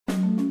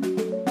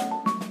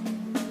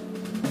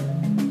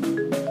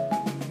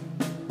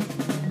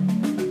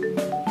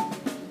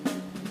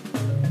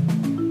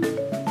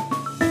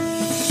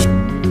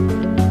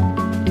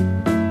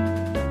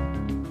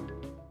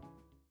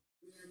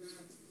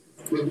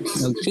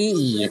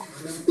Okay.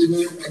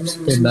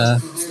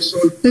 Diba?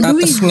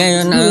 Tapos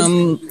ngayon,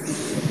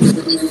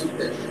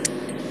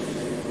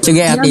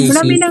 sige, Ate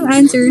Marami Isi. ng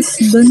answers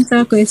dun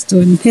sa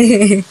question.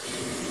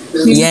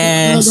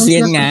 Yes,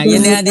 yun nga.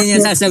 Yun nga din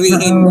yung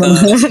sasabihin ko.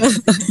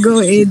 Go,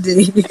 AJ.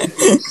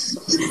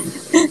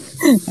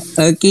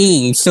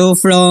 Okay, so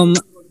from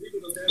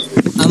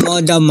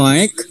Amoda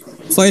Mark,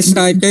 for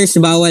starters,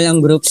 bawal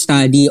ang group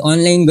study.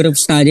 Online group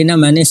study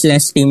naman is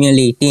less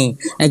stimulating.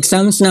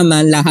 Exams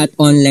naman, lahat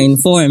online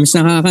forms.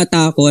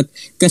 Nakakatakot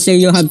kasi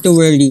you have to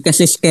worry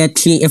kasi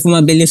sketchy if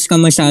mabilis ka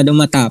masyado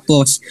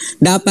matapos.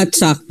 Dapat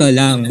sakto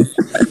lang.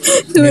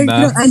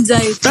 Diba?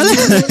 Anxiety.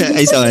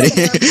 Ay, sorry.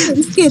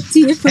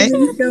 Sketchy if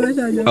mabilis ka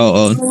masyado.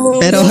 Oo.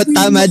 Pero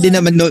tama din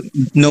naman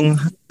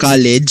nung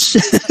college.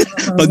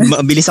 Pag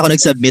mabilis ako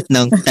nag-submit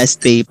ng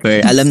test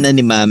paper, alam na ni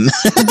ma'am.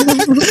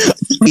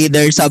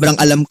 Either sobrang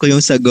alam ko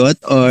yung sagot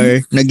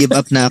or nag-give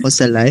up na ako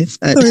sa life.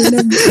 At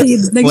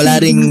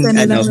wala ring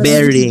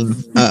bearing.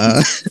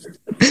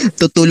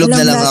 Tutulog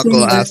na lang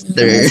ako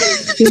after.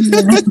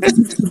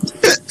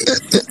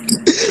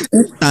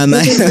 Tama.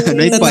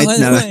 May point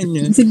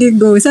naman. Sige,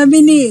 go.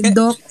 Sabi ni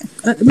Doc,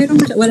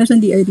 wala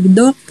siyang DRT.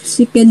 Doc,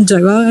 si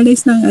Kenjoy. Wow,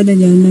 alis ng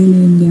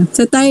name niya.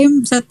 Sa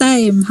time,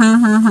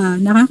 ha.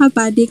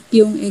 Nakakapadik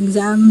yung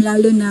exam,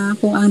 lalo na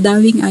kung ang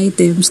daming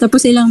items.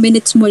 Tapos ilang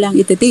minutes mo lang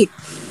iti-take.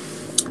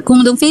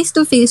 Kung dong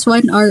face-to-face,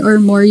 1 hour or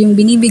more yung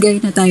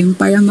binibigay na time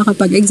para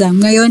makapag-exam.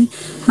 Ngayon,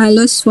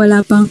 halos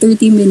wala pang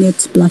 30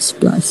 minutes plus.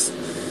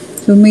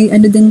 So, may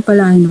din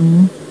pala,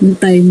 yung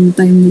time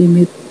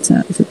limit sa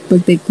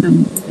pag-take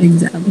ng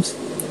exams.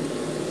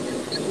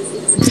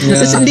 Yeah.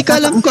 Kasi hindi ko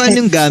alam kung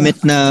anong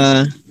gamit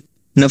na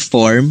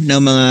form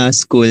ng mga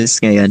schools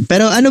ngayon.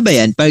 Pero ano ba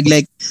yan? Pag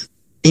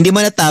hindi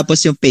mo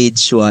natapos yung page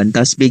 1,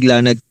 tapos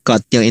biglang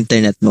nag-cut yung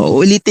internet mo,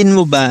 ulitin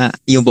mo ba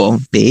yung buong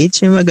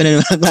page? Yung mga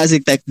ganun mga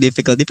classic tech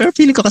difficulty. Pero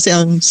feeling ko kasi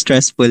ang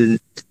stressful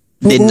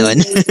din nun.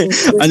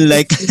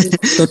 unlike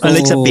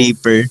sa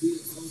paper.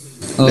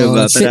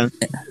 Diba? Parang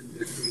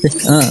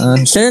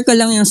share ko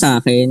lang yung sa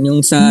akin,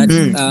 yung sa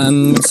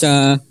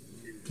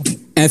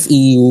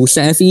FEU.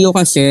 Sa FEU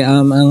kasi,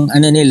 ang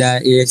nila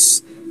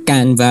is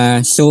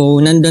Canva.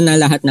 So, nandun na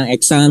lahat ng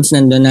exams,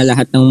 nandun na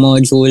lahat ng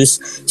modules.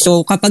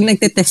 So, kapag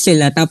nagtetest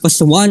sila, tapos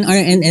 1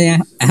 hour and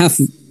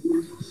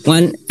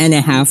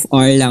a half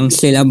hour lang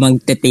sila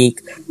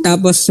magte-take.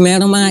 Tapos,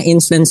 merong mga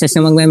instances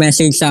na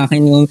magme-message sa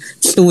akin yung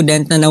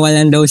student na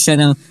nawalan daw siya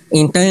ng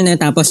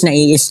internet, tapos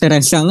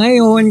nai-stress siya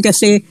ngayon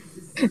kasi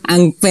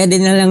ang pwede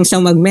na lang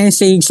siyang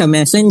mag-message sa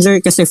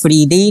Messenger kasi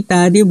free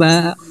data, di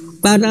ba?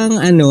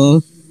 Parang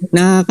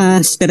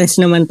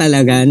nakaka-stress naman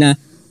talaga na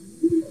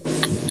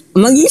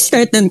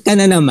mag-start ka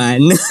na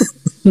naman.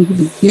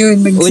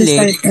 Yun,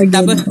 mag-start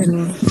again.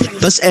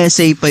 Tapos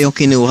essay pa yung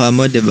kinuha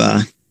mo, di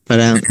ba?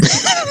 Parang,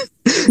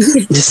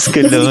 Diyos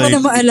ko Lord. Hindi ko na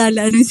maalala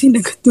anong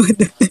sinagot mo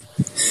doon.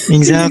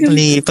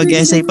 Exactly. Pag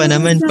essay pa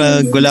naman,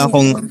 pag wala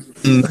akong,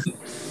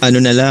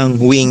 na lang,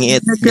 wing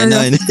it.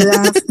 Ganon.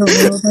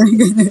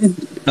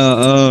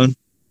 Oo.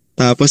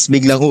 Tapos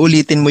biglang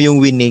uulitin mo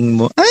yung winning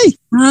mo. Ay!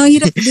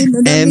 Hirap din.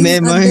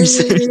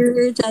 MMRs.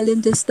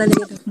 Challenges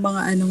talaga ng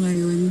mga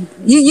ngayon.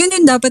 Yun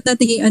yung dapat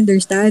natin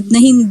i-understand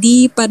na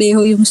hindi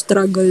pareho yung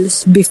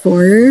struggles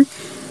before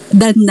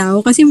than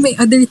now. Kasi may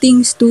other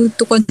things to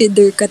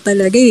consider ka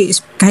talaga eh.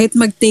 Kahit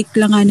mag-take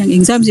lang nga ng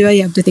exams, di ba?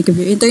 You have to think of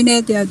your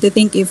internet, you have to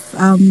think if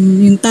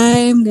yung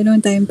time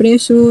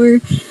pressure,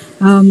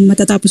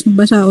 matatapos mo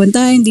ba siya on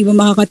time, di ba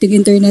makakat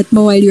yung internet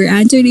mo while you're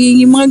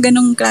answering, yung mga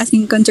ganong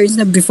klaseng concerns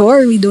na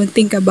before, we don't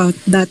think about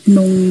that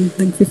nung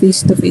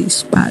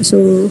nag-face-to-face pa.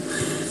 So,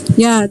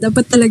 yeah,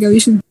 dapat talaga we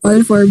should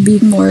call for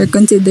being more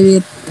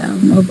considerate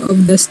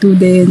of the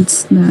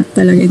students na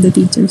talaga and the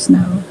teachers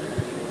now.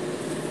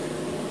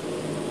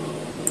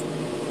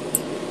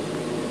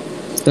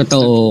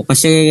 Totoo.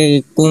 Kasi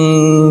kung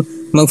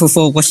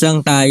magfo-focus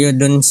lang tayo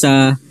dun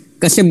sa...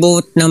 Kasi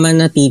both naman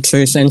na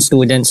teachers and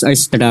students are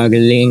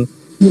struggling.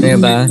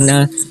 Diba?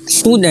 Na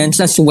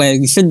students as well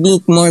should be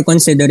more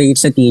considerate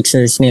sa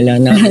teachers nila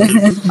na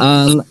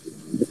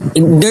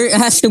there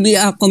has to be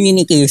a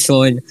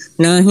communication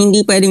na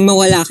hindi pwedeng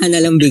mawala ka na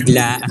lang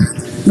bigla.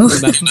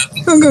 Diba?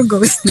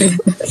 Manggughost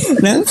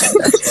na.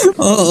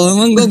 Oo,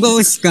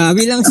 manggughost ka.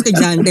 Bilang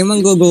estudyante,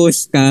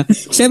 manggughost ka.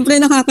 Siyempre,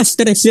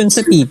 nakaka-stress yun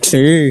sa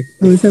teacher.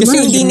 Kasi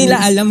hindi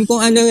nila alam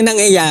kung ano yung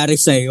nangyayari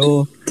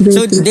sa'yo.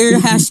 So, there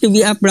has to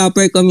be a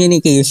proper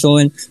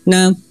communication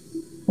na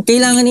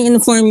kailangan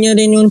i-inform nyo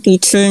rin yung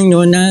teacher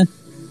nyo na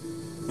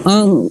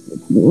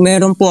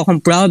meron po akong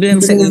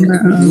problem sa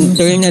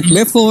internet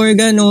before,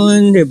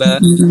 ganun, di ba?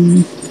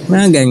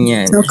 Mga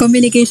ganyan. So,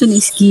 communication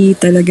is key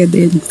talaga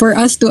din. For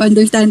us to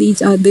understand each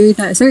other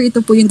na, sir,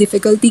 ito po yung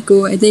difficulty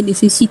ko. And then,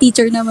 si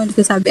teacher naman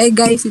sasabi,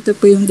 guys, ito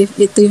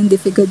yung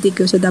difficulty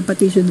ko. So, dapat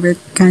we should work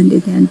hand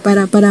in hand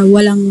para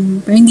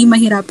hindi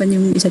mahirapan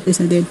yung isa't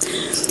isa din.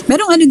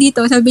 Merong ano dito,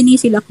 sabi ni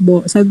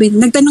Silakbo,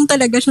 nagtanong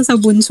talaga siya sa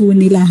bunso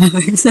nila.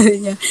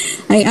 Sabi niya,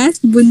 I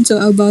asked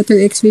Bunso about her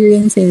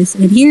experiences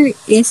and here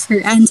is her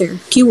answer.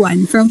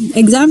 Q1, from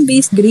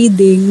exam-based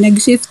grading,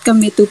 nag-shift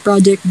kami to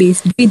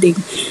project-based grading.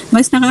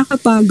 Mas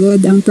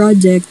nakakapagod ang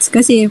projects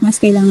kasi mas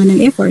kailangan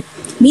ng effort.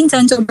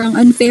 Minsan, sobrang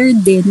unfair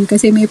din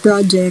kasi may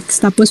projects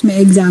tapos may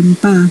exam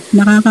pa.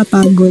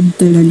 Nakakapagod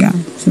talaga.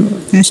 So,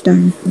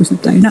 hashtag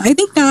usap tayo. I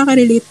think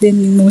nakaka-relate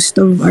din most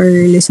of our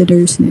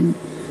listeners din.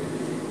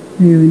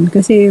 Ayun.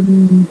 Kasi,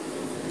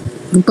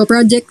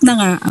 magpa-project na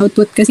nga,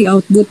 output kasi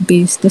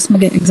output-based, tapos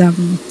mag-exam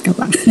ka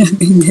pa.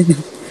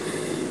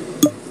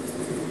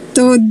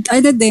 So,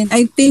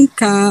 I think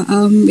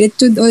it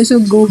should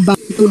also go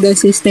back to the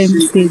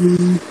systems din,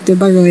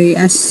 diba Roy,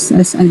 as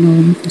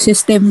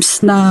systems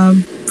na,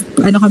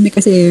 kami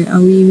kasi,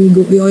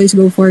 we always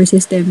go for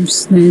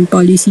systems na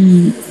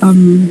policy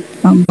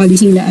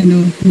na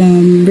na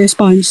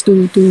response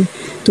to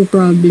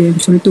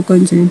problems or to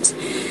concerns.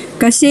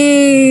 Kasi,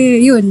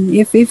 yun,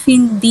 if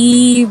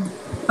hindi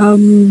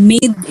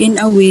made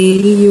in a way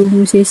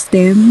yung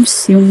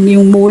systems, yung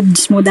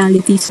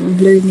modalities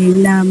of learning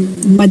na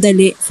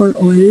madali for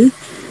all,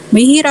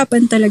 may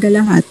hirapan talaga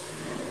lahat.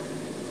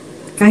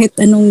 Kahit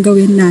anong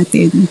gawin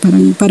natin,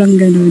 parang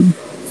ganun.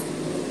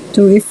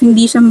 So, if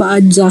hindi siya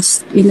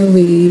ma-adjust in a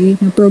way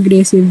na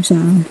progressive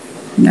siya,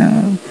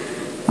 na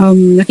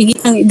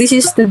nakikita, this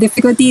is the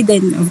difficulty,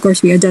 then of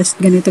course we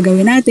adjust, ganito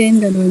gawin natin,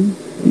 ganun.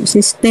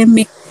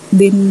 Systemic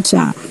din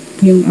siya,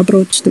 yung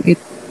approach to it,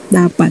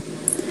 dapat.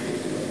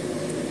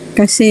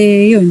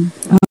 Kasi yun,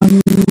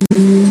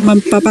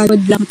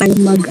 mapapagod lang tayo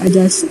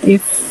mag-adjust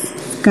if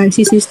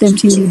kasi systems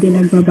hindi din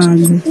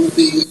nagbabago.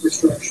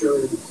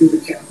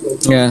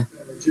 Yeah.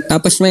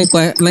 Tapos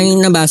may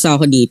nabasa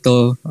ako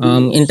dito.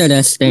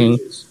 Interesting.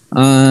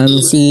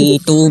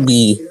 Si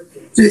Toby.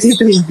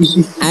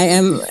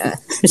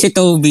 Si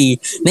Toby.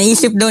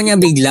 Naisip daw niya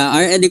bigla,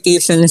 our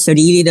education is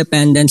really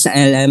dependent sa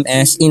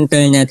LMS,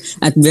 internet,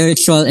 at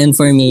virtual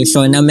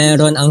information na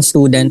meron ang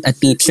student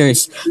at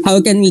teachers. How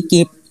can we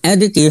keep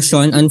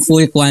education on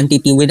full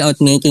quantity without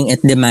making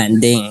it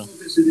demanding?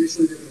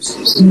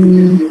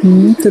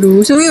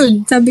 True. So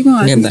yun, sabi ko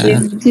nga, diba?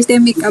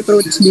 Systemic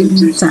approach din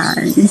sa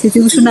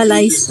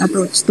institutionalized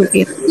approach to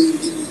it.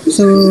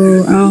 So,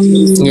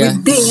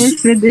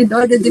 with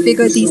all the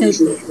difficulties that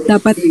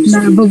dapat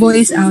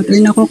na-voice out or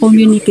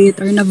na-communicate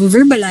or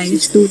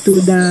na-verbalize to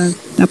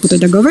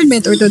the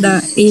government or to the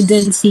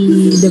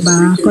agency,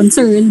 diba,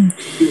 concerned,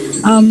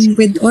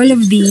 with all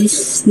of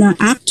these na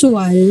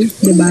actual,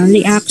 diba,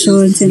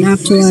 reactions and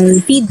actual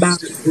feedback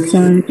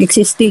sa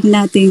existing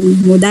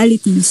nating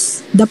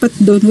modalities, dapat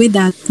doon with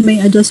that,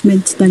 may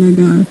adjustments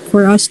talaga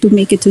for us to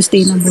make it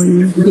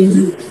sustainable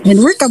and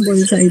workable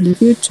in the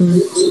future.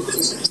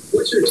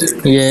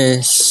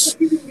 Yes.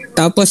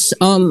 Tapos,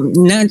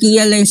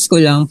 na-realize ko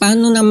lang,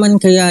 paano naman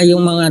kaya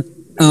yung mga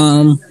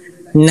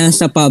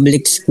nasa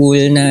public school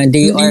na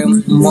they are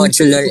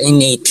modular in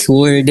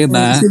nature, di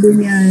ba?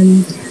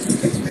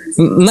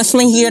 Mas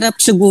mahirap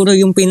siguro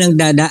yung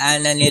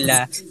pinagdadaanan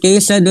nila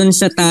kaysa dun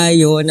sa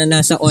tayo na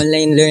nasa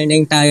online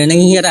learning tayo,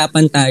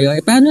 nahihirapan tayo.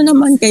 Paano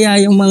naman kaya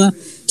yung mga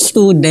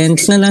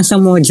students na nasa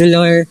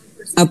modular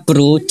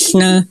approach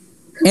na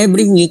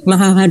every week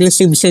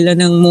makaka-receive sila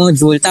ng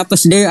module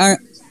tapos they are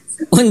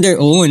on their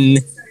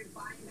own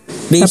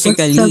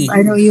basically.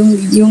 Tapos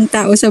yung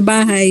tao sa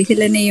bahay,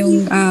 sila na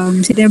yung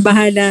sila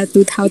bahala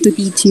to how to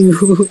teach you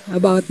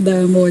about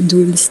the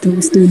modules to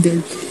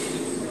student.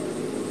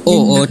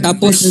 Oo,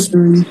 tapos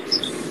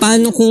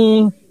paano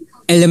kung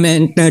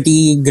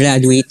elementary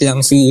graduate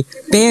lang si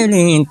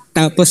parent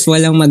tapos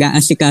walang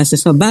mag-aasikaso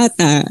sa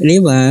bata,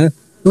 di ba?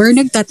 Or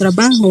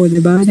nagtatrabaho, di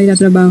ba?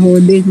 Nagtatrabaho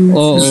din.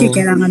 Oo. Kasi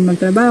kailangan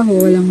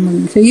magtrabaho.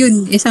 So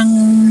yun, isang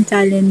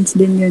challenge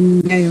din yun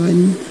ngayon.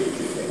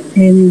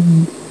 And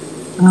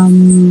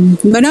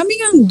marami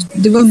kang,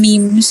 di ba,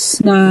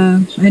 memes na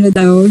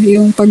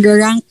yung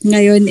pag-rank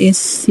ngayon is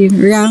yung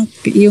rank,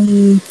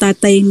 yung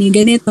tatay ni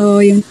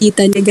ganito, yung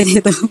tita ni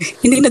ganito.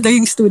 Hindi na daw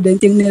yung student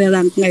yung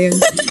nilarank ngayon.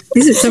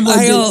 Sa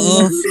ay,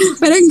 oo.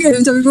 Parang gano'n.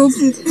 Sabi ko,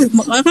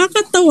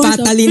 makakatawa.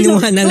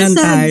 Patalinuhan na lang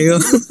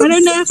tayo. Parang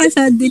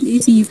nakakasad din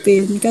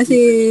isipin. Kasi,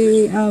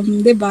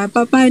 di ba,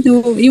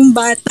 paano yung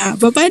bata,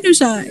 paano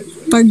siya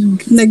pag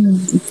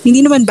hindi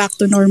naman back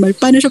to normal,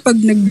 paano siya pag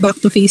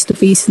back to face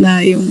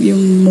na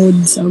yung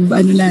modes of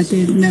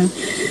natin na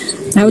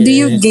how do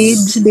you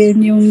gauge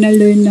din yung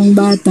na-learn ng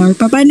bata or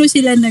paano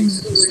sila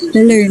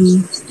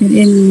nag-learn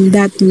in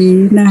that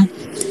way na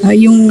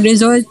yung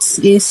results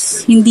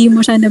is hindi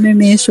mo siya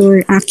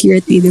na-measure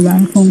accurately, di ba?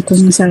 Kung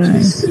sa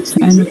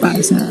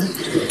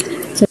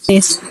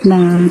test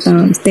na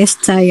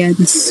test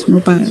science mo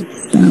pa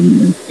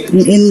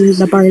in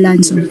the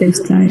parlance of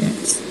test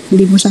science.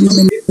 Hindi mo siya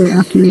na-measure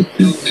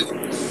accurately.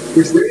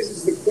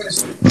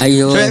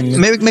 Ayun. So,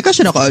 may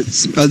question ako,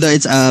 although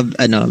it's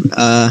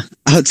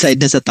outside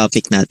na sa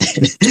topic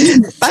natin.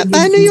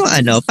 Paano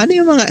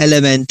yung mga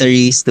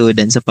elementary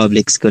students sa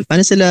public school?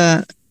 Paano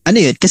sila,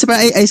 yun? Kasi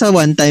I saw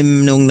one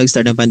time nung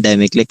nag-start ng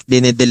pandemic, like,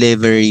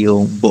 dinideliver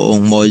yung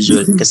buong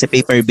module kasi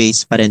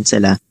paper-based pa rin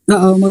sila.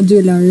 Oo,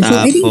 modular.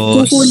 So, I think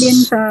kukulin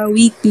sa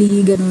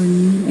weekly,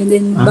 ganun. And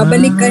then,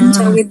 babalikan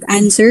siya with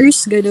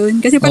answers, ganun.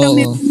 Kasi parang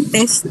may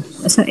test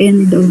sa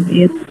end of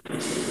it.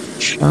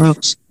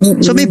 Shucks.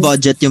 So, may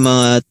budget yung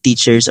mga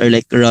teachers or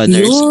like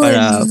runners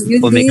para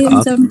make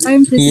up?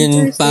 Sometimes the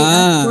teachers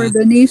pa. For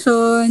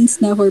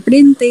donations, na for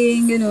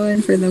printing,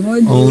 ganun, for the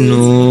module. Oh,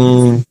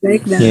 no.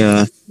 Like that.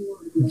 Yeah.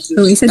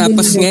 So,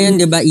 tapos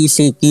ngayon, di ba,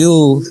 ECQ?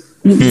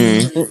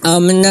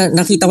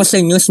 Nakita ko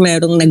sa news,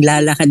 merong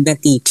naglalakad na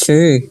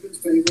teacher.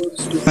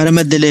 Para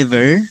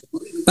ma-deliver?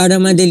 Para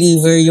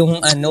ma-deliver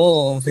yung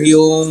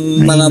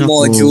mga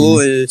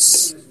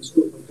modules.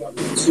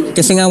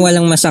 Kasi nga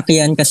walang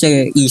masakyan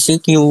kasi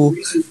ECQ.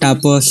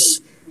 Tapos,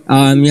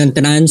 yung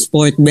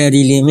transport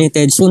very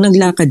limited. So,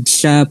 naglakad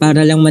siya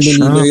para lang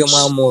ma-deliver yung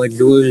mga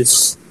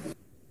modules.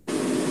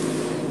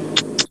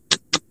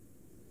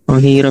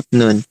 Ang hirap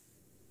nun.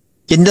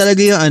 Yun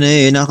talaga yung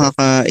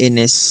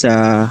nakakainis sa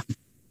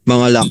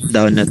mga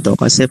lockdown na to.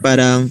 Kasi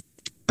parang,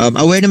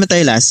 aware naman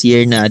tayo last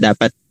year na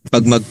dapat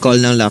pag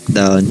mag-call ng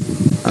lockdown,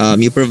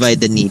 you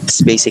provide the needs,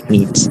 basic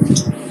needs.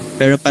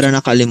 Pero parang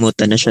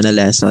nakalimutan na siya na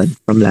lesson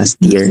from last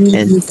year.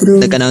 And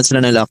nag-announce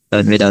na ng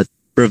lockdown without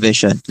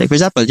provision. Like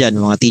for example, dyan,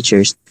 mga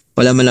teachers,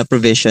 wala man lang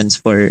provisions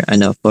for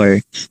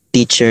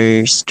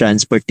teachers,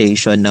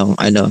 transportation ng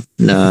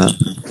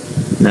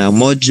na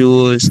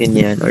modules,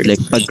 ganyan, or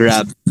like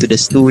pag-grab to the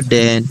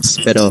students,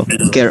 pero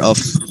care of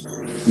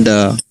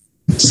the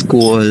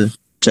school,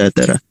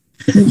 etc.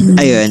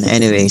 Ayun,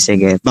 anyway,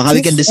 sige. Baka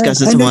we can discuss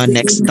sa mga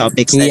next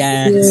topics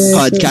na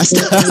podcast.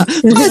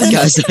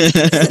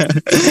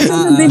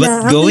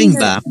 But going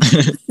back,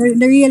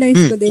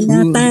 na-realize ko din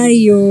na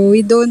tayo,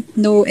 we don't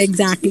know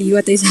exactly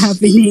what is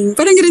happening.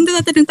 Parang ganun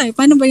tatanong tayo,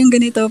 paano ba yung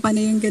ganito,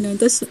 paano yung ganun?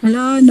 Tapos,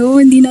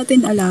 hindi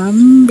natin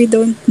alam. We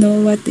don't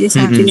know what is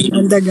happening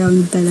on the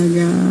ground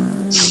talaga.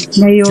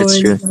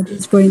 Ngayon, at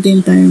this point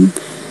in time.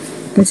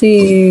 Kasi,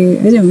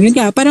 yun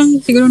nga, parang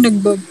siguro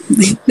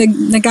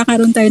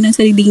nagkakaroon tayo ng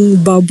sariling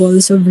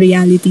bubbles of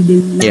reality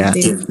din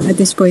natin at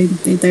this point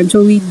in time.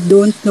 So, we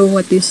don't know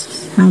what is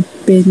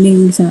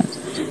happening sa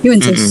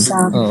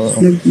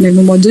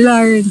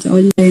nag-modular, sa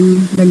online,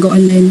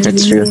 nag-online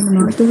learning,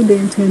 mga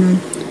students, gano'n.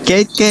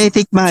 Kaya I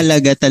think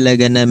mahalaga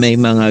talaga na may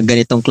mga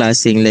ganitong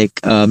klaseng like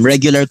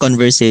regular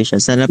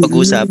conversations na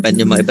napag-usapan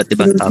yung mga iba't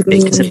ibang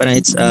topic. Kasi parang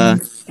it's a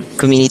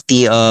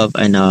community of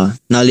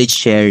knowledge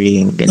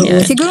sharing,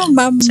 ganyan. Siguro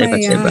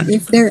mamaya,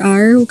 if there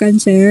are who can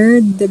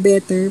share, the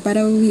better.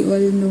 Para we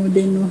all know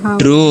din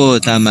how. True,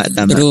 tama.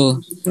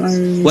 True.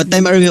 What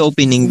time are we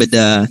opening with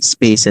the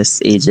spaces,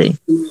 AJ?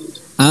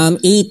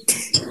 8.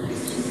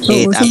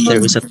 8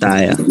 after usap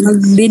tayo.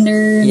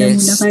 Mag-dinner na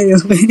muna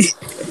kayo.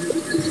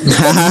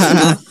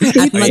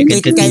 At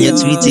mag-tweet kayo.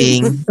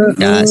 Tweeting.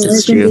 Yes,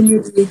 that's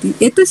true.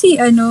 Ito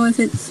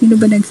sino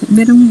ba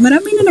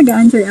marami na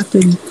nag-answer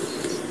actually.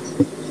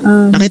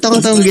 Nakita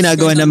ko itong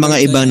ginagawa ng mga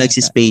ibang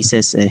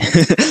nagsispaces eh.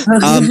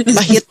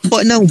 Pa-hit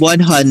po ng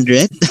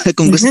 100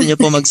 kung gusto niyo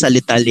po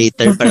magsalita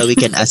later para we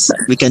can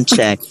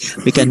check,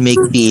 we can make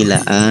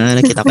pila.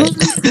 Nakita ko yun.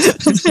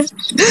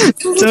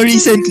 So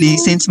recently,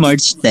 since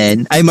March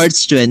 20,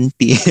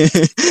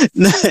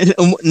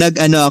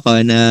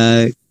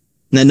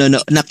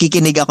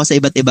 nakikinig ako sa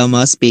iba't ibang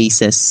mga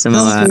spaces sa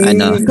mga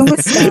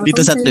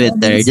dito sa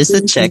Twitter just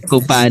to check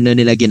kung paano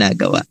nila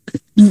ginagawa.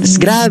 Mas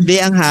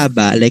grabe ang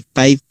haba, like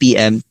 5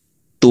 p.m.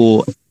 to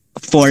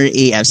 4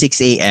 a.m.,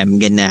 6 a.m.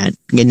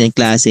 ganyan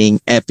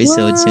klaseng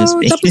episodes yung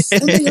space.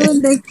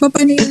 Tapos like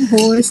paano yung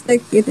host,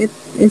 like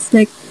it's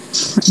like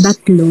that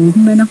long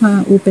na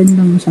naka-open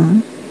lang siya.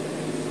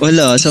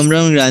 Wala,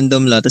 sobrang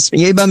random lang. Tapos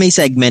yung iba may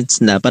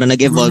segments na, parang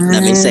nag-evolve na,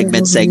 may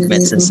segments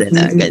na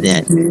sila,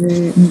 ganyan.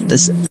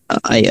 Tapos,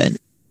 ayun.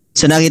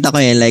 So nakita ko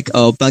yun, like,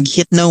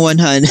 pag-hit ng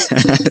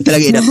 100,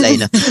 talaga in-apply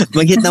na,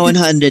 mag-hit ng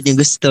 100 yung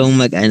gustong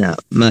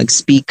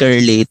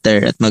mag-speaker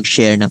later at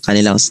mag-share ng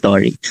kanilang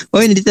story.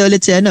 Nandito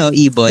ulit si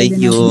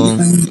E-Boy, yung,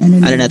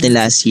 natin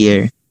last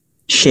year,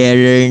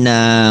 sharer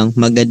ng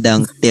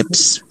magandang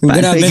tips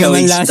para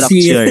gawing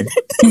structure.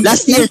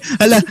 Last year,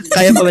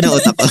 kaya pa ba ng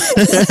utak ko?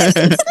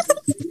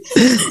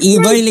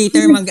 E-Boy,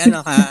 later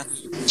ka.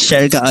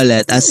 Share ka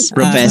ulit as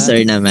professor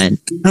naman.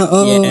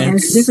 Oo.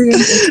 Yes.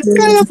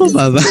 Kaya po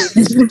ba?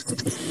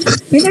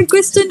 May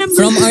nag-question naman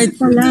from art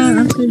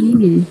pala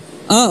actually.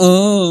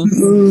 Oo.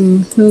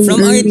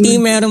 From our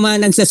team, meron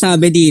mga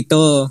nagsasabi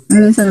dito.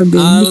 Ano sabi?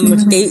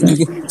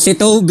 Si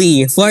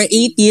Toby, for 8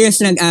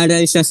 years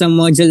nag-aral siya sa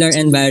modular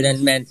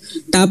environment.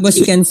 Tapos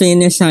can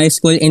finish high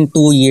school in 2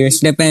 years.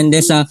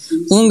 Depende sa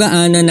kung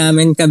gaano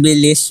namin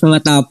kabilis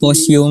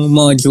matapos yung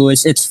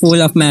modules. It's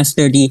full of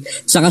mastery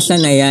sa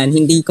kasanayan.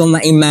 Hindi ko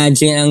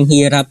ma-imagine ang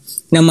hirap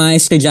na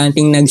mga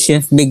estudyanteng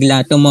nag-shift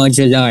bigla to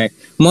modular.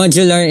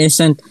 Modular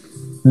isn't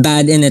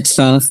bad in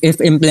itself if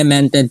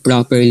implemented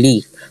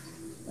properly.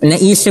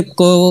 Naisip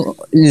ko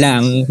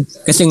lang,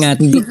 kasi nga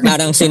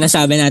parang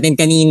sinasabi natin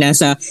kanina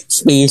sa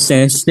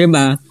spaces, di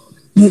ba?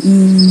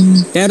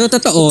 Pero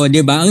totoo,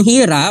 di ba? Ang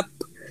hirap.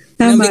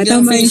 Tama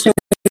siya.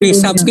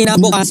 Tapos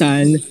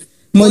kinabukasan,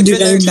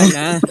 modular ka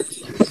na.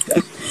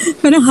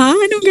 Parang,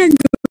 anong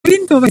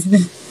gagawin ko?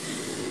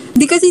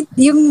 Hindi kasi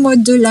yung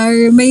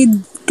modular, may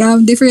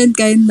different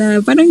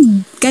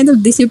parang kind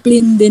of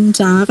discipline din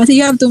siya. Kasi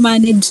you have to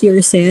manage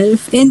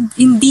yourself. And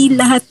hindi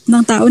lahat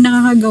ng tao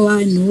nakakagawa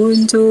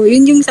nun. So,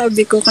 yun yung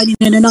sabi ko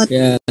kanina na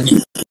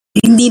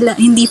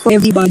hindi for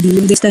everybody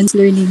yung distance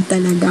learning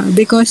talaga.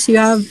 Because you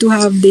have to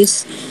have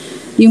this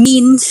yung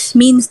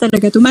means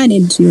talaga to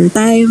manage your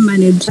time,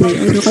 manage your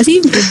kasi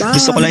diba?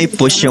 Gusto ko lang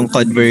i-push yung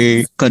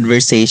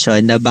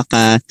conversation na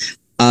baka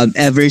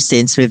ever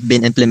since we've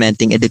been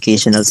implementing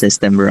educational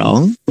system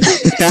wrong.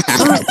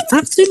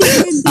 Actually,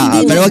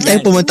 pero wag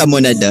tayong pumunta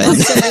muna doon.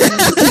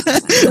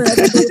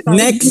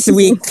 Next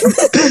week.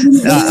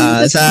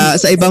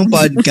 Sa ibang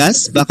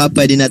podcast, baka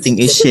pwede nating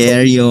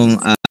i-share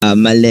yung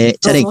mali.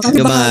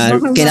 Yung mga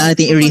kailangan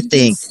nating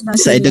i-rethink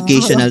sa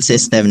educational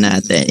system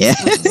natin. Yeah.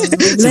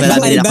 So,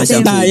 marami din ako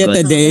siyang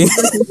hugot.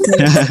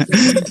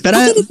 Pero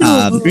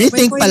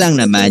rethink pa lang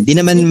naman. Di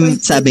naman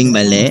sabing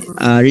mali.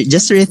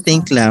 Just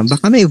rethink lang.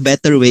 Baka may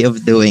better way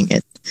of doing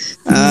it.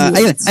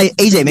 Ayun.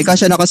 AJ, may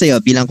question ako sa'yo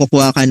bilang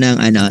kukuha ka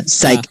ng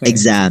psych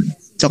exam.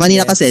 So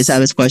kanina kasi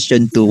sabi sa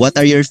question 2, what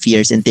are your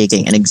fears in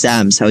taking an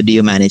exams? How do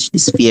you manage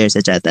these fears,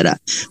 etc.?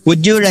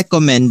 Would you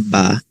recommend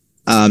ba,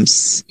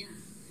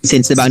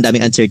 since diba ang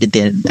daming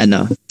uncertainty and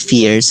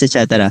fears,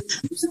 etc.,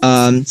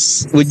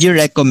 would you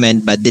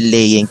recommend ba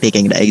delaying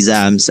taking the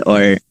exams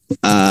or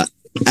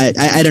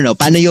I don't know,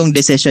 paano yung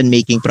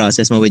decision-making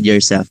process mo with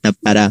yourself na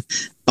para,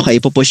 okay,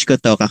 ipupush ko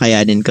to,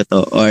 kakayanin ko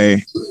to,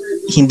 or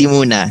hindi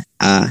muna,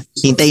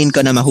 hintayin ko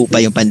na mahupa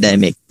yung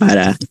pandemic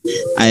para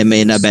I'm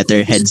in a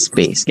better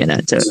headspace.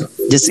 Ganun. So,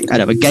 just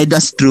guide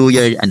us through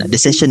your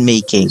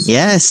decision-making.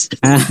 Yes!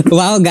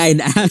 Wow,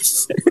 guide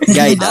us.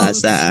 Guide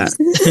us.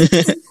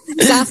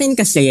 Sa akin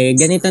kasi,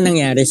 ganito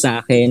nangyari sa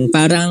akin.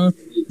 Parang,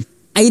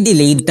 I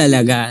delayed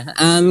talaga.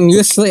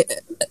 Usually,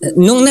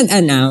 nung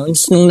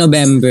nag-announce, nung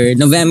November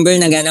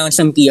nag-announce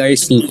ang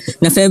PRC,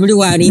 na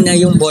February na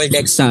yung board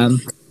exam,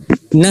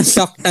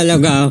 na-shock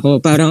talaga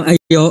ako. Parang,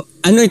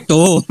 ano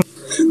ito?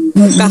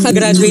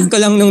 Kakagraduate ko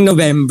lang nung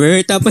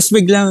November, tapos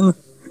biglang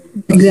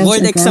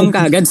board exam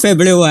kagad,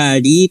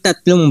 February,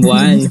 3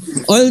 buwan.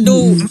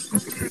 Although,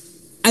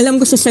 alam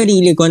ko sa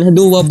sarili ko na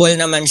doable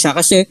naman siya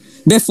kasi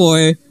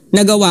before,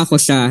 nagawa ko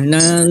siya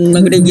na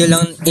mag-review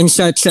lang in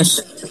such a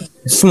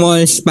small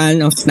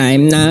span of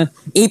time na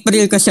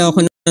April kasi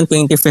ako noong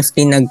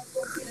 2015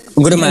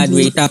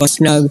 nag-graduate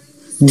tapos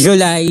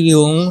nag-July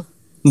yung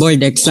board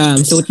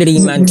exam. So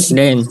 3 months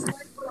din.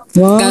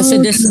 Wow.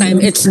 Kasi this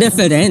time it's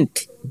different.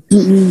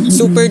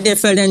 Super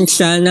different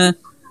siya na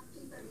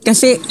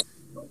kasi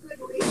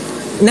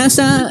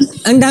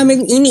ang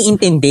daming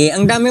iniintindi,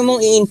 ang dami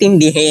mong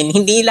iintindihin,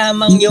 hindi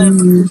lamang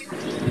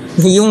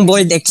yung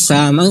board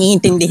exam, ang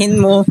iintindihin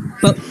mo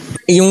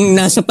yung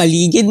nasa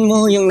paligid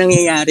mo, yung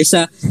nangyayari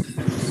sa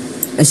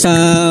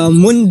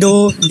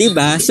mundo, 'di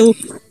ba? So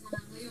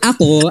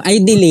ako,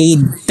 I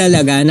delayed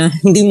talaga na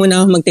hindi mo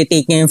na ako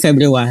magte-take ngayong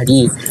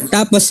February.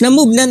 Tapos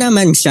na-move na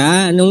naman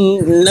siya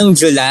nung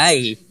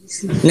July.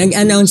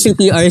 Nag-announce si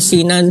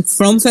PRC na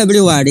from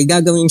February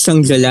gagawin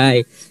siyang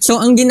July. So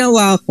ang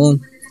ginawa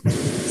ko,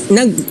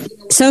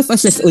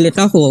 self-assess ulit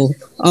ako.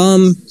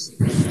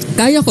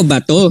 Kaya ko ba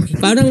to?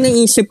 Parang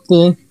naisip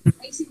ko,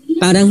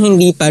 parang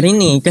hindi pa rin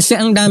eh. Kasi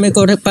ang dami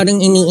ko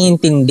parang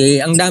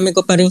iniintindi. Ang dami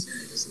ko parang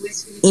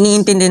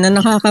iniintindi na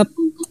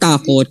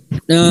nakakatakot.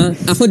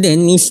 Ako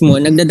din mismo,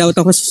 nagda-doubt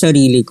ako sa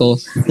sarili ko.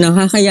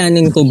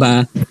 Nakakayanin ko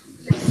ba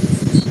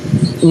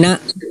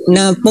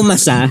na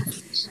pumasa?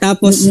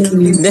 Tapos,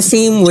 the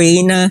same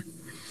way na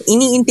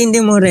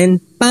iniintindi mo rin,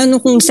 paano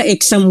kung sa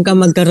exam ka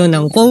magkaroon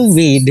ng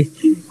COVID?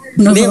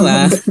 Di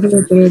ba?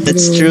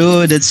 That's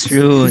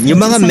true.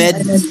 Yung mga med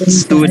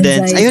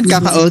students, ayun,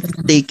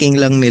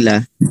 kaka-out-taking lang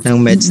nila ng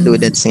med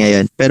students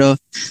ngayon. Pero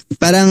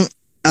parang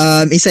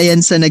isa yan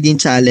sa naging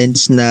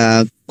challenge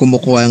na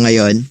kumukuha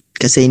ngayon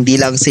kasi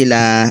hindi lang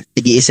sila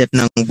nag-iisip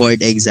ng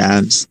board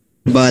exams.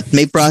 But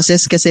may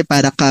process kasi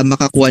para ka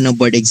makakuha ng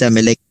board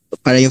exam. Like,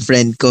 para yung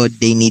friend ko,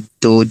 they need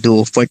to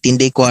do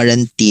 14-day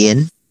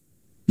quarantine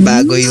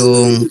bago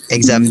yung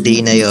exam day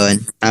na yon.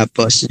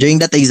 Tapos,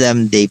 during that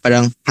exam day,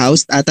 parang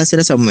housed ata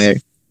sila somewhere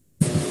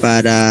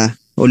para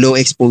low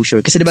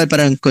exposure. Kasi diba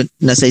parang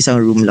nasa isang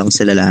room lang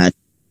sila lahat.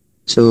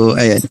 So,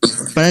 ayun.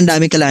 Parang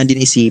dami kailangan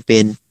din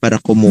isipin para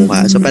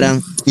kumuha. So,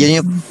 parang, yun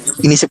yung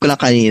inisip ko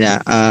lang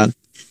kanina.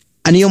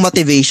 Ano yung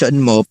motivation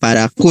mo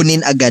para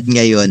kunin agad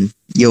ngayon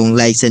yung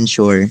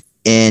licensure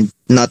and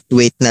not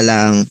wait na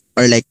lang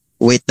or like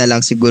wait na lang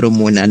siguro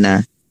muna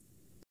na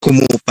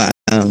kumupa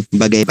ang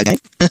bagay-bagay.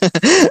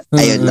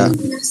 Ayun lang.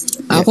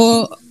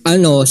 Ako,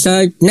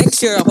 sa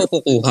next year ako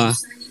kukuha.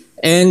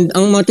 And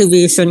ang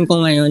motivation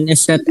ko ngayon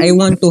is that I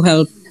want to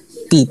help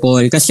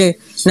people. Kasi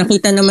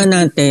nakita naman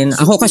natin,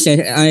 ako kasi,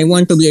 I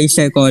want to be a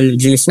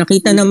psychologist,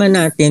 nakita naman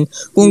natin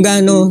kung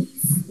gaano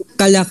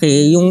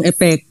kalaki yung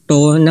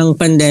epekto ng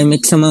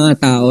pandemic sa mga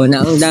tao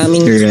na ang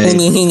daming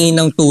humihingi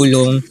ng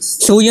tulong.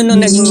 So yun ang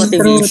naging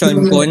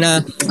motivation ko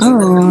na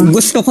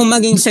gusto kong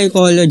maging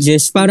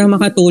psychologist para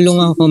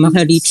makatulong ako,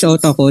 maka-reach out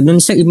ako dun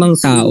sa ibang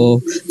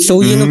tao. So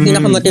yun ang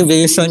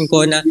pinaka-motivation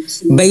ko na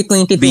by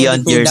 2022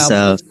 beyond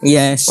yourself.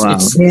 Yes, Wow.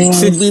 it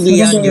should be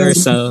beyond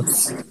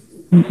yourself.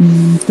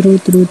 True.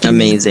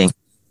 Amazing.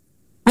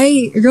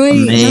 Ay,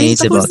 Roy,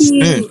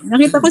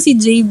 nakita ko si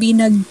JB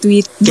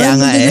nag-tweet. Kaya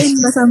nga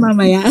basa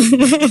mamaya.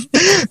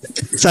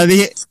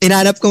 Sabi,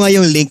 inahanap ko nga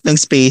yung link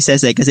ng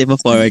Spaces kasi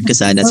pa-forward ko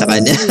sana sa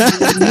kanya.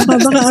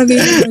 Baka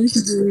available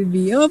si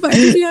JB.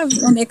 If you have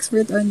an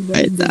expert on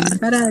board,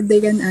 para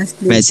they can ask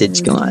later.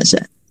 Message ko nga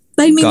siya.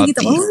 Timing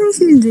dito.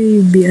 Si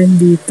JB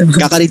andito.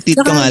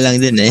 Kaka-retweet ko nga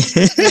lang din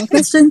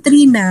Question 3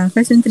 na,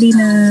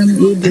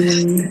 AJ.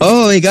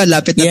 Oh my God,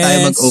 lapit na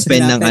tayo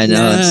mag-open ng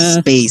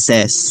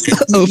Spaces.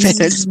 Open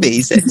ng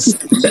Spaces.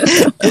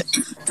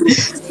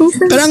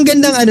 Pero ang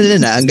gandang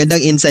ang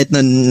gandang insight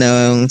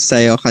ng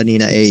sa'yo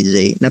kanina,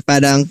 AJ, na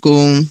parang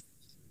kung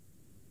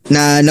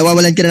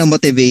nawawalan ka na ng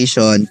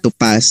motivation to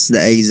pass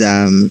the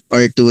exam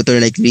or to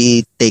like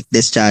retake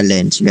this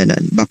challenge,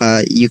 ganun.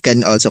 Baka you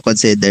can also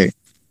consider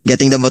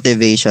getting the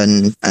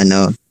motivation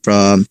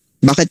from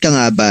bakit ka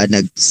nga ba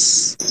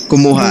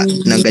kumuha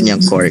ng ganyang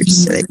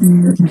course? Like,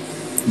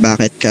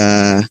 bakit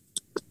ka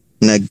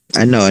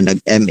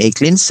nag-MA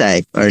Clean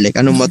Psych or like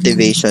anong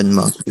motivation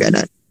mo?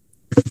 Ganon.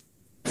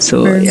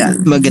 So,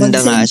 maganda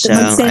nga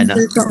siya.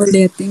 Mag-center ka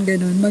ulit, yung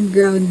gano'n.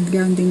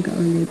 Mag-grounding ka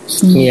ulit.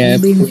 Yeah.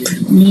 The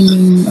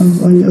meaning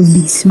of all of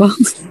these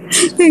bangs.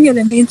 Yung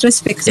gano'n, may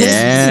introspection.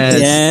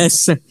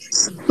 Yes.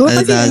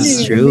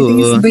 That's true.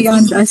 Everything's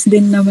beyond us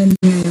din naman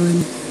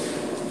ngayon.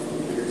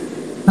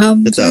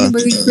 So,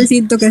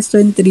 proceed to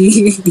question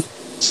 3.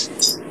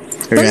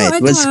 Right,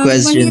 what's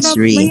question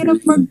 3?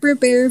 Mahirap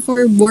mag-prepare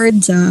for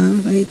boards,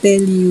 I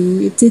tell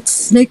you.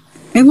 It's like,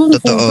 ewan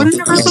ko, parang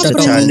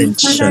nakaka-challenge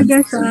talaga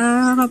siya.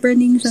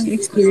 Nakaka-burning siyang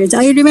experience.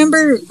 I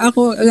remember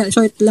ako,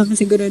 short lang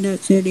siguro na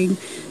sharing.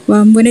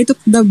 When I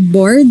took the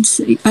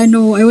boards, I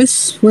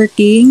was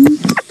working.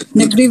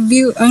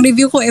 Ang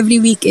review ko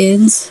every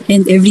weekends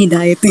and every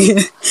night.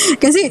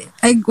 Kasi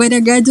when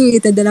I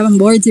graduated, dalawang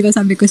boards, diba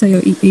sabi ko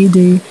sa'yo,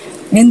 AJ.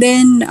 And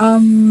then,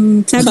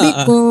 sabi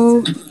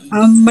ko,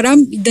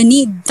 the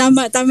need,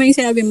 tama yung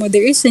sinabi mo,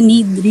 there is a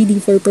need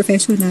really for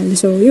professionals.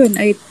 So, yun,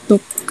 I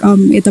took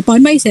it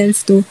upon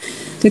myself to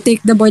take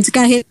the boards.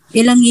 Kahit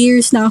ilang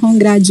years na akong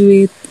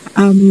graduate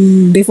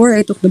before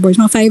I took the boards,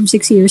 mga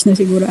 5-6 years na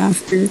siguro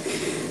after.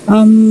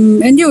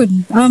 And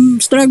yun,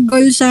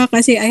 struggle siya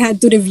kasi I had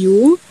to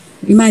review.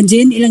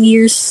 Imagine, ilang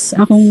years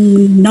akong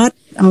not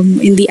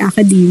in the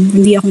academe.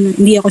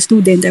 Hindi ako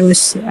student. I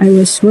was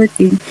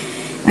working.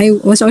 I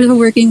was also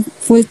working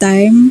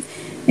full-time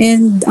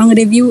and ang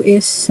review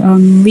is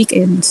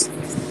weekends.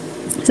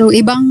 So,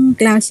 ibang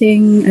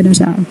klaseng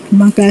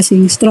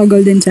struggle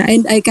din siya.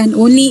 And I can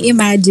only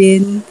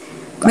imagine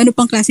kung ano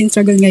pang klaseng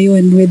struggle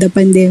ngayon with the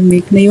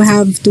pandemic na you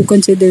have to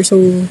consider so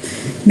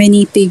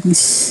many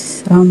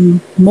things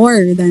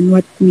more than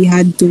what we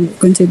had to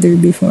consider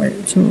before.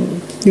 So,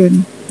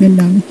 yun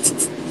lang.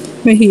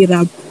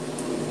 Mahirap.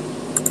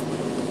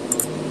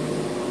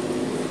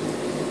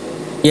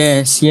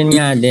 Yes, yun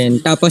nga din.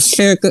 Tapos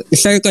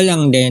share ko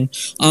lang din.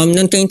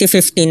 Noong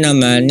 2015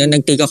 naman, nung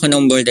nag-take ako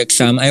ng board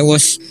exam, I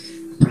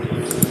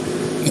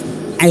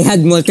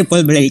had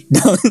multiple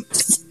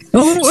breakdowns.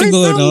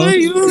 Siguro.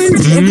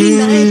 Every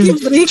night yung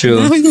breakdown.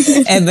 True.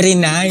 Every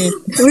night.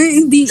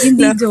 Uy, hindi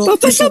joke.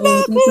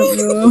 Papasama ako.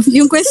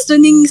 Yung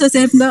questioning sa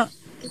self na,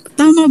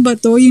 tama ba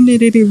to yung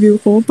nire-review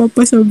ko?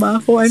 Papasama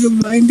ako? Ano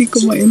ba? Hindi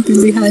ko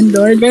maintindihan,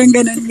 Lord.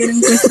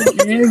 Ganun question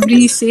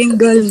every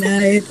single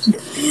night.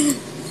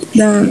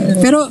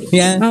 Pero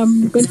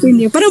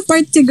continue. Parang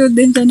part siguro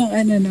din siya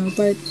ng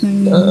part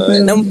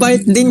ng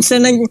part din siya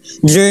ng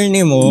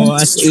journey mo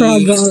as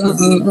struggle.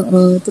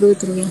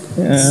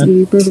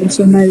 True.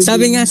 Professional.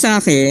 Sabi nga sa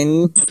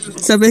akin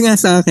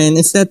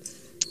is that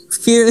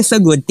fear is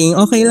a good thing.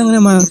 Okay lang na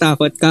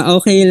matakot ka.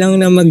 Okay lang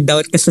na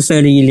mag-doubt ka sa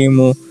sarili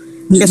mo.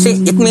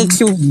 Kasi it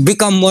makes you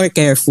become more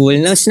careful.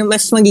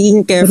 Mas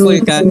magiging careful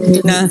ka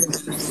na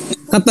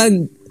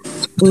kapag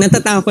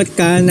natatakot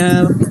ka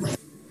na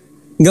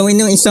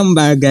gawin ng isang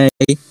bagay,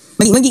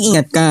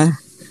 mag-iingat ka,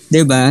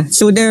 'di ba?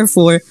 So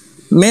therefore,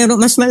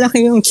 mas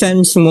malaki yung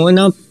chance mo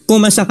na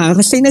pumasa ka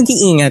kasi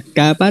nag-iingat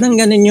ka. Parang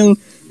ganun yung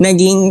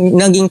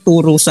naging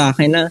turo sa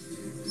akin na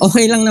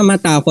okay lang na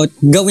matakot,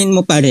 gawin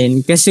mo pa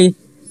rin kasi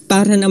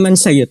para naman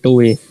sa iyo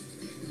 'to eh.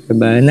 'Di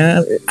ba?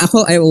 Na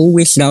ako, I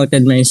always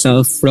doubted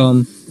myself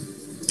from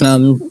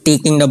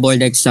taking the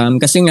board exam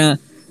kasi nga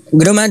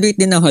graduate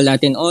din ako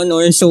Latin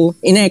honor, so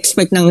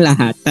ina-expect ng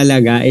lahat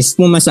talaga is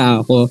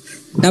pumasa ako.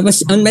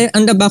 Tapos on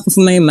the back of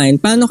my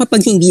mind, paano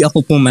kapag hindi ako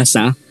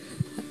pumasa?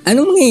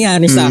 Anong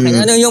mangyayari sa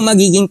akin? Ano yung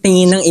magiging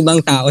tingin ng ibang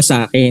tao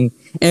sa akin?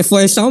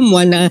 For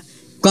someone na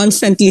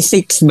constantly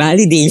seeks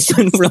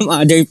validation from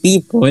other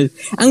people.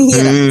 Ang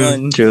hirap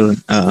nun. True.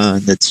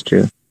 That's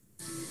true.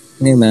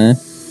 Diba?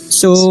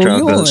 So,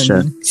 Struggle yun. siya.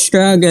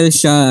 Struggle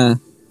siya.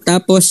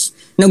 Tapos,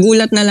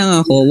 nagulat na lang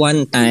ako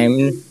one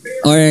time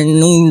or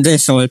nung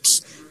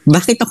results,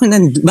 bakit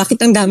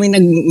ang dami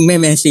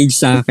nagme-message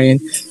sa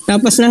akin?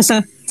 Tapos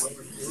nasa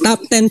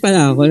top 10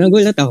 pala ako.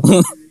 Nagulat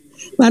ako.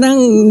 parang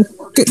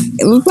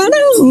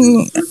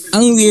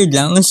ang weird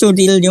lang. Ang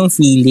surreal yung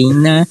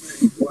feeling na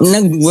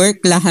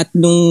nag-work lahat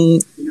ng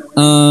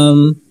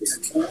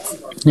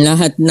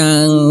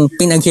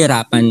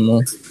pinaghirapan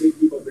mo.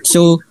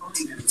 So,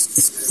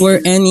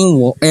 for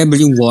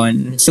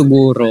everyone,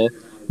 siguro,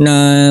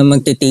 na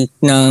magte-take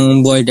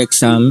ng board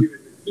exam,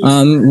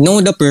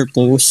 know the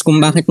purpose kung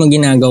bakit mo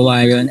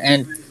ginagawa yun.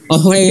 And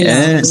okay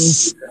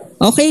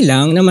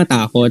lang na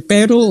matakot,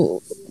 pero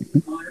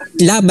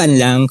laban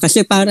lang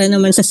kasi para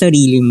naman sa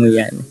sarili mo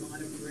yan.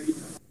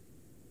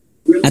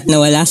 At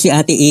nawala si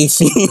Ate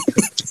AC.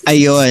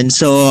 Ayun,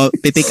 so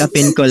pipick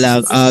upin ko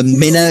lang.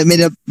 May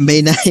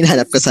na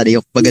hinanap ko sa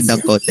yung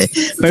magandang quote eh.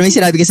 Pero may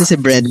sinabi kasi si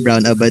Brent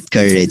Brown about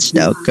courage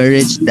daw.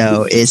 Courage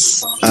daw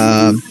is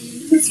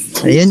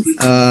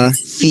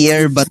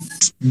fear but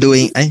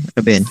doing, ano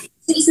ba yun?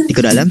 Hindi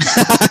ko na alam.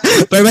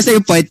 Pero basta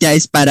yung point niya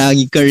is parang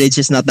courage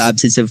is not the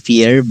absence of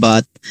fear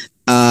but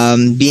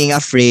being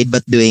afraid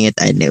but doing it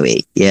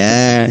anyway.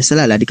 Yeah. So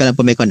lala, di ko lang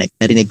po may connect.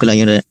 Narinig ko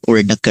lang yung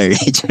word na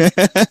courage.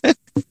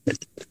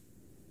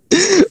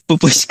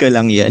 Pupush ko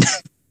lang yan.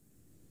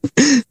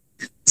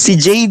 Si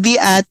JB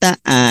ata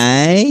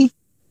ay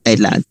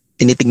lang.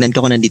 Tinitignan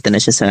ko kung nandito na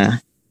siya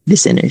sa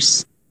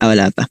listeners.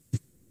 Wala pa.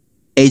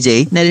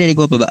 AJ, narinig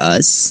mo pa ba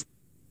us?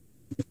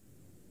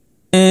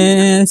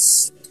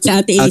 Yes. Si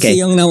Ate AC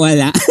yung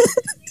nawala.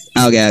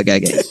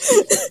 Okay.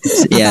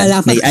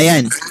 Yeah.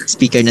 Ayan,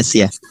 speaker na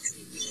siya.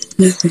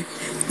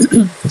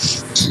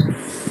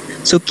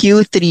 So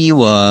Q3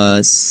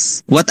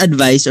 was, what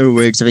advice or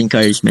words of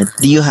encouragement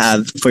do you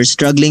have for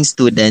struggling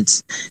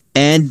students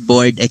and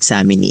board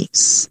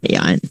examinees?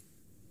 Ayan.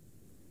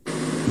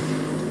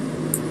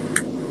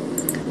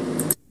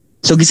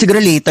 So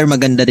siguro later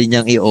maganda rin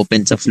yung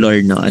i-open sa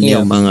floor, no?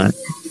 Yung mga,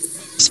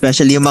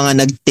 especially yung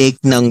mga nag-take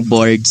ng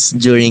boards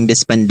during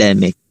this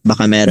pandemic.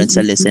 Baka meron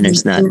sa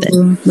listeners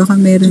natin. Baka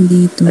meron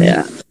dito.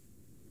 Kaya,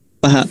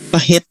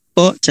 pa-hit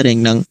po, charing,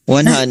 ng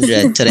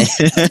 100. Charing.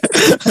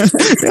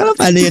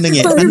 Paano yun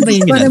nangyari? Paano ba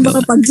yun ginagawa? Para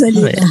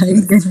makapagsalita.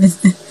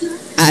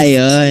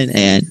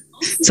 Ayan.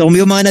 So, kung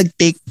yung mga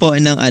nag-take po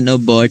ng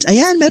boards,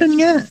 ayan, meron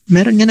nga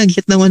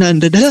nag-hit ng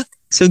 100. Hala,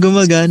 so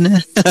gumagana.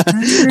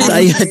 So,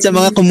 ayan, sa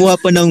mga kumuha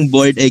po ng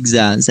board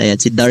exams, ayan,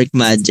 si Dark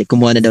Magic,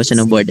 kumuha na daw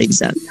siya ng board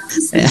exam.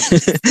 Ayan.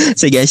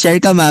 Sige, share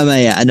ka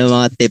mamaya,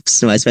 mga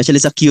tips mo, especially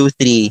sa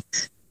Q3,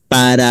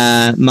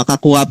 para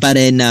makakuha pa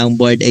rin ng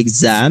board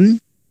exam,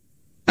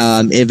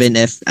 even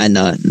if,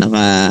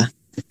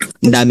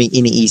 daming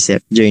iniisip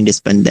during this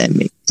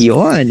pandemic.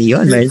 Yun.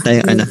 Meron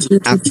tayong,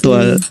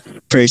 actual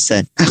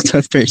person.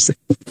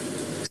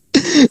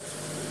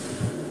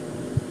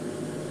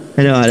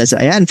 So,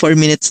 ayan, 4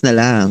 minutes na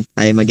lang.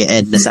 Tayo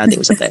mag-e-end na sa ating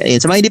usap tayo. Ayan,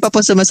 sa mga hindi pa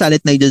po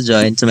sumasalit na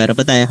i-join, so meron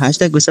pa tayong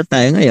hashtag usap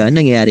tayo ngayon.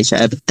 Nangyayari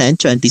siya every 10,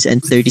 20s,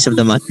 and 30s of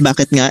the month.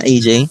 Bakit nga,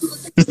 AJ?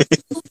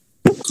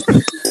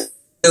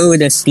 So,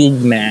 the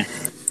stigma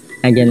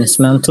against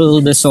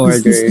mental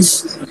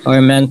disorders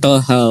or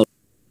mental health.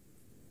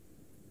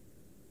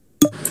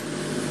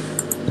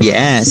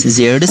 Yes,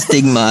 zero to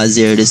stigma,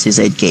 zero to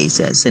suicide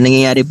cases. So,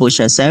 nangyayari po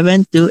siya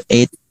 7 to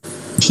 8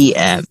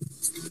 p.m.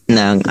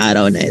 ng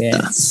araw na ito.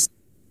 Yes.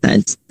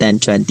 10,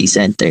 20s,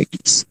 and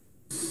 30s.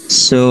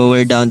 So,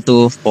 we're down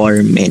to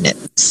 4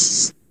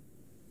 minutes.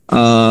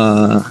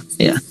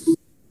 Yeah.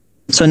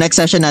 So,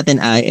 next session natin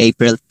ay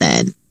April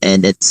 10.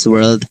 And it's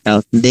World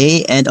Health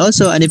Day. And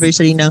also,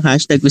 anniversary ng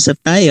hashtag Usap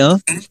Tayo.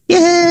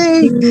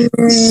 Yay!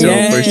 So,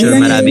 for sure,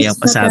 marami ang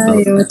pasabog.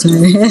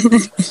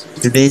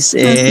 This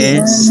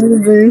is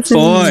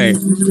fourth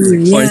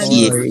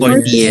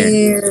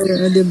year.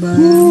 Diba?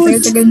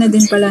 Tagal na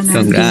din pala natin.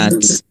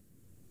 Congrats.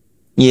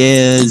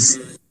 Yes.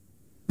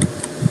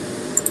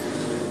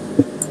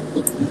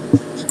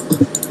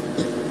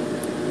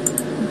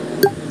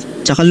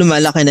 Tsaka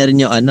lumalaki na rin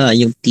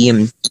yung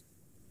team.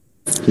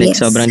 Like,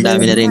 sobrang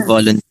dami na rin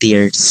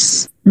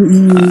volunteers.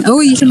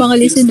 Yung sa mga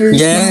listeners.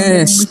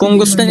 Yes, kung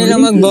gusto nila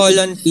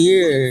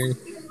mag-volunteer.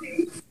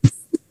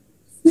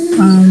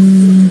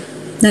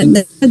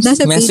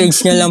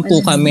 Message nyo lang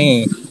po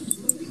kami.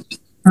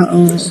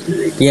 Oo.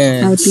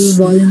 Yes. How to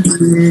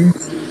volunteer.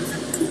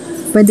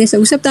 Pwede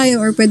sa Usap Tayo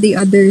or pwede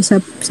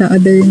sa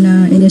other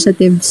na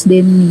initiatives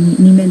din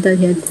ni Mental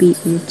Health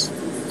PH.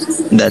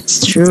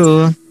 That's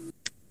true.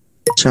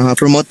 Tsaka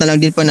promote na lang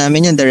din po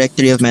namin yung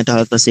Directory of Mental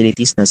Health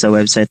Facilities na sa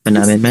website po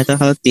namin,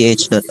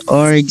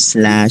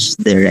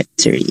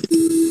 mentalhealthph.org/directory.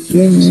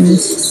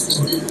 Yes.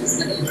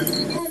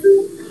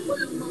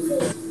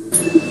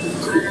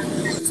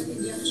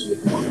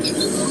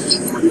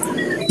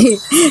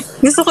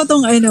 Gusto ko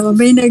tong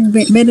may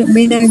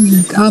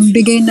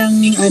nagbigay ng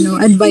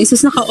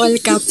advices naka all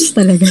caps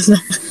talaga sa.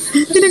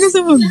 Hindi na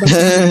gusto magbasa.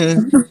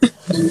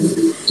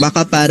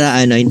 Baka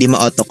para hindi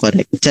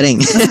ma-autocorrect.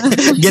 Charing.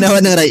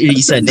 Ginawa ng right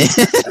reason eh.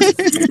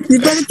 Di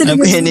ba talaga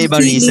Ang yun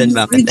ibang reason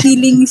bakit. with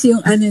feelings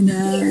yung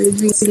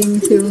with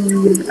feelings yung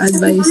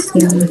advice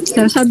niya.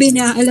 So, sabi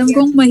niya, alam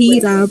kong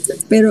mahirap,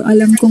 pero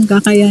alam kong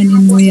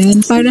kakayanin mo yan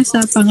para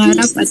sa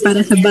pangarap at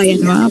para sa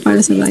bayan.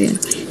 Para sa bayan.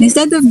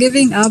 Instead of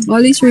giving up,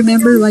 always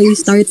remember why you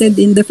started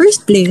in the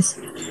first place.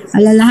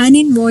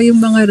 Alalahanin mo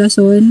yung mga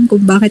rason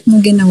kung bakit mo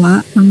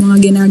ginawa ang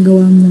mga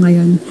ginagawa mo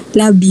ngayon.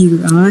 Love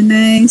you.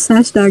 Nice.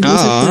 Hashtag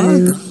usap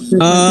tayo.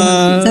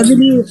 Sabi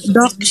ni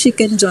Doc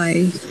Chicken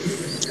Joy.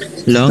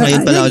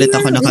 Ngayon pala ulit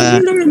ako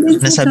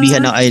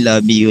nasabihan ng I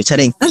love you.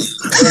 Charing.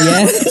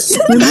 Yes.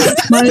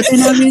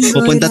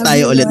 Pupunta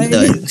tayo ulit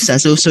doon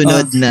sa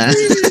susunod na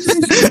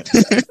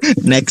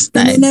next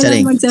time.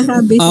 Charing.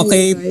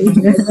 Okay.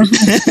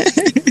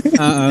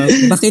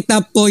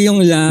 Pakitap po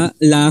yung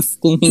laugh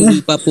kung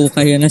hindi pa po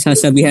kayo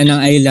nasasabihan ng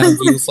I love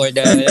you for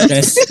the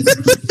rest.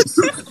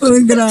 Oh,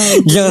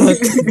 grabe. Joke.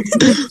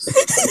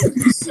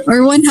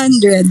 Or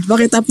 100.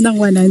 Pakitap ng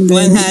 100.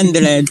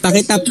 100.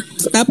 Pakitap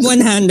top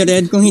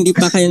 100 kung hindi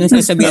pa kayo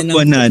nasasabihan top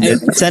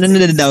 100. Sana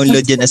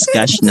na-download yan as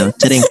cash, no?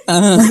 Charing.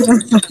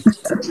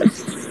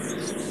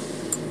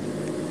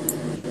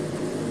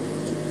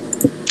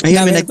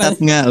 Ayun, may nag-tap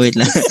nga. Wait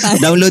lang.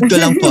 Download ko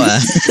lang po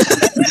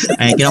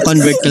Ay,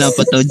 kino-convert ko lang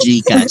po to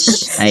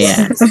Gcash.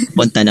 Ayan.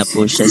 Punta na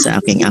po siya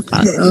sa aking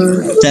account.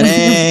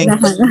 Charing!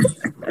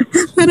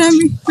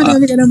 Marami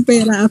ka ng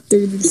pera after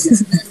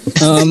this.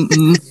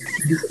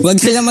 Wag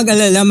sila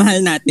mag-alala.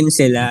 Mahal natin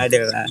sila,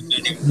 di ba?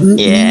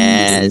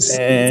 Yes.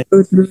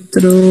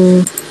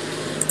 True.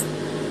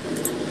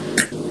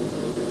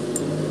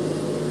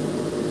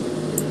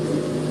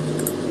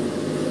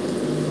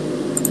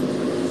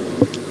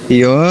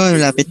 Yun,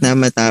 lapit na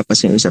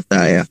matapos yung usap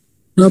tayo.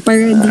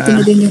 Para dito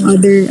na din yung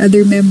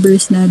other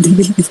members natin.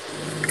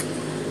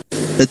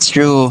 That's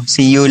true.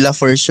 Si Yula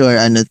for sure.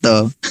 Ano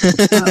to?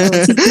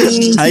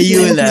 Hi,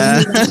 Yula.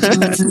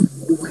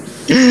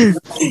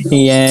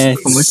 Yes.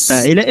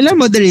 Kumusta? Ilang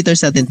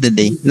moderators natin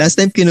today?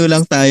 Last time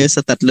kinulang tayo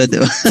sa 3, di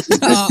ba?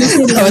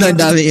 Walang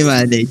dami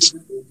i-manage.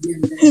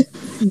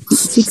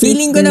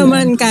 Feeling ko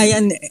naman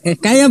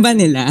kaya ba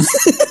nila?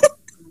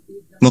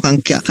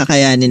 Mukhang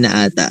kakayanin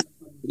na ata.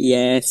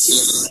 Yes.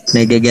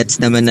 Nagagets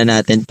naman na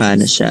natin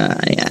paano siya.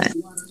 Ayan.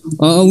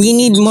 We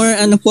need more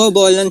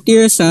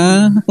volunteers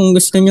Kung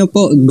gusto nyo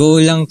po, go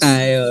lang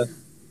tayo.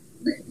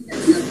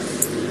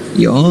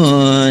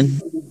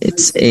 Yun.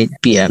 It's 8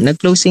 p.m.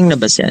 Nag-closing na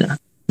ba siya?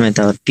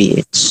 Mental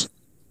PH.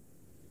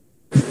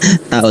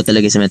 Tao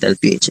talaga sa Mental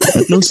PH.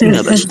 Nag-closing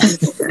na ba siya?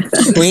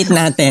 Wait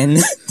natin.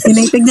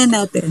 Tignan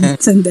natin.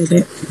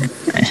 Sandali.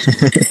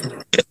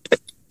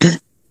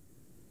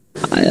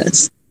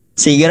 Yes.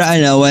 Siguro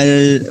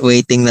while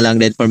waiting na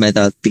lang din for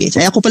Mental Health PH.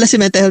 Ay, ako pala si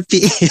Mental Health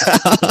PH.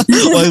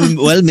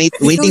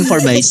 Waiting for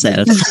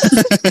myself.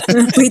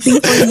 Waiting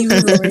for you,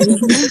 Roy.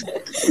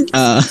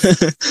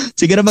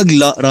 Siguro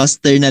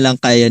mag-roster na lang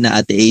kayo na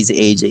Ate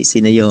AJ.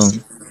 Sino yung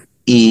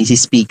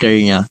i-speaker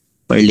niya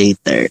for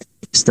later.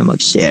 Gusto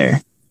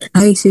mag-share.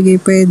 Ay,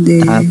 sige,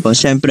 pwede. Tapos,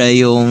 syempre,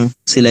 yung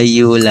sila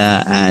Yula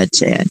at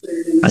Chen.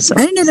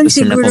 Ano na lang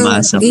siguro,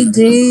 AJ,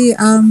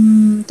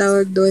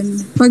 tawag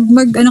doon. Pag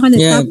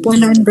top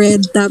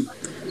 100, top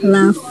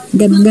laugh,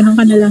 ganun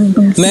ka na lang.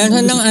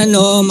 Meron ng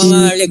mga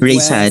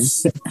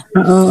requests.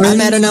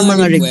 Meron ng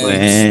mga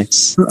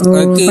requests.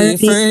 Okay,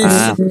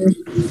 first,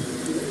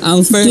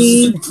 ang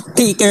first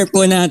speaker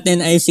po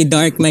natin ay si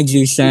Dark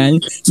Magician,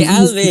 si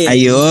Alvin.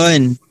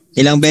 Ayun.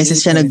 Ilang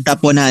beses siya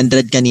nag-top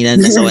 100 kanina,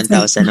 nasa 1,000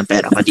 ang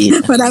pera ko dito.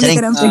 Marami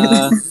ka ng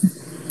pera.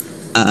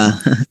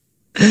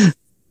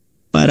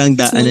 Parang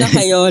na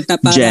kayo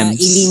para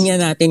ilinya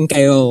natin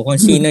kayo kung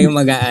sino yung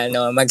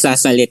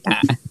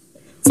magsasalita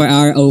for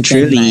our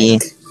open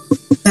mic.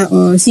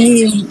 Oo,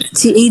 si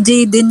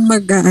AJ din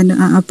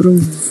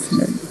a-approve.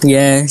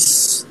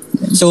 Yes.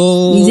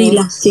 So, si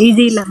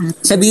AJ lahat.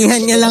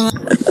 Sabihan niya lang.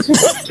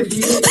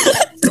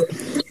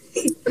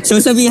 So,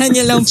 sabihan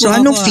niya lang po. So,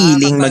 anong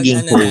feeling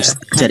maging host?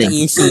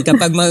 Easy.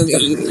 Kapag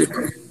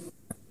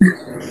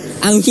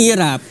ang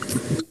hirap.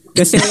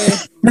 Kasi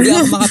hindi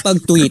ako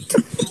makapag-tweet.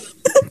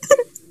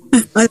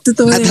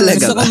 Totoo talaga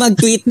gusto ko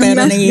mag-tweet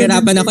pero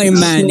nahihirapan ako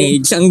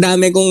i-manage. Ang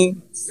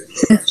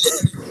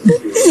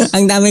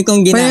dami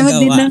kong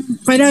ginagawa.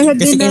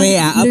 Kasi may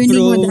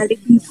approve.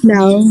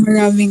 Now,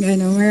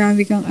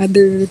 marami kang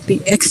other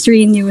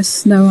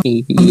extraneous na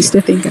things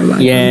to think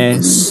about.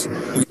 Yes.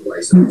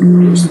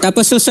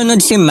 Tapos susunod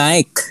si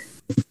Mike.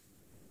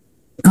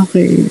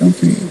 Okay.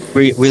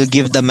 We'll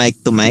give the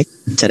mic to Mike.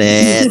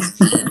 Charet.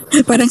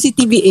 Parang si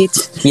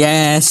TBH.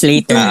 Yes,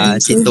 later.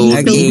 Si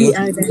Toby.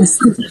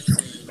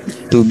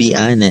 To be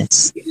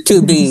honest.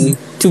 To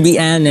be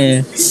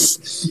honest.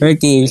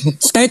 Okay.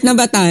 Start na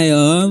ba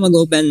tayo?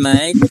 Mag-open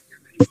mic?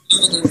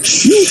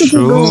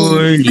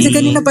 Surely. Kasi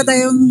kanina pa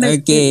tayong...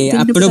 Okay.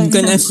 Approve ko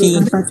na si...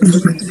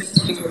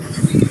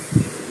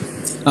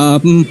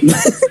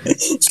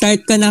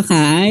 Start ko na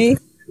kay...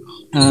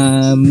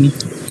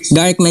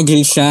 Dark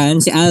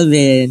Magician, si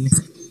Alvin.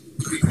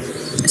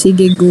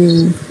 Sige, go.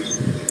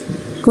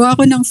 Kuha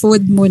ko ng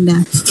food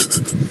muna.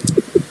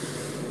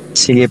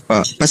 Sige po.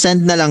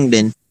 Pasend na lang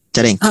din.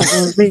 Charing. Oo,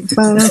 wait,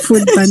 para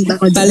food panda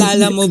ko.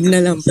 Palalamove na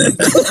lang po.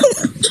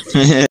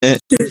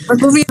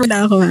 Pag-uwi mo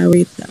na ako ha,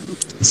 wait lang.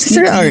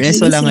 Sir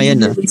RS, wala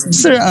ngayon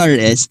Sir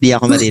RS, di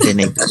ako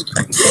maririnig.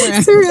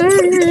 Sir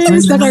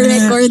RS,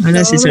 naka-record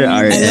Wala si Sir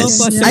Hello RS.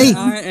 po, Sir Ay,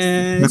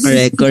 RS.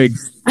 naka-record.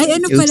 Ay,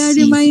 ano pala,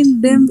 Oopsie.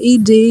 remind them,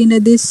 AJ, na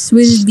this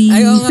will be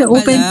Ay, oo nga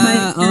open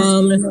pala.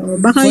 mic.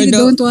 Baka for you the-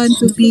 don't want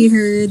to be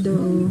heard.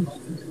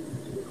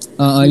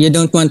 You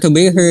don't want to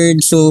be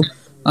heard, so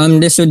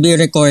this would be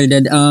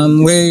recorded.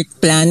 We're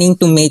planning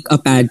to make a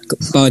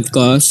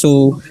podcast,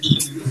 so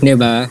 'di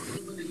ba?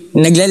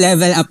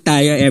 Nagle-level up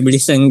tayo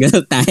every single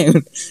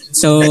time.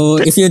 So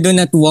if you do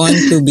not want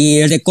to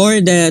be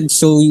recorded,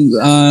 so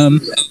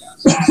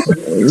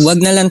wag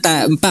na lang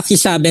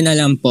pakisabi na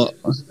lang po.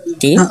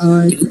 Okay?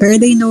 Pero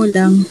they know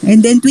lang.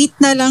 And then tweet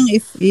na lang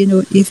if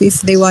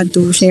they want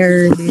to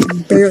share din.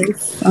 Pero if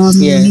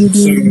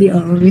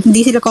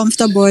hindi sila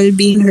comfortable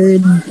being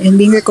heard and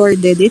being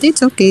recorded, it's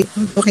okay.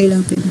 Okay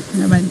lang din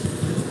naman.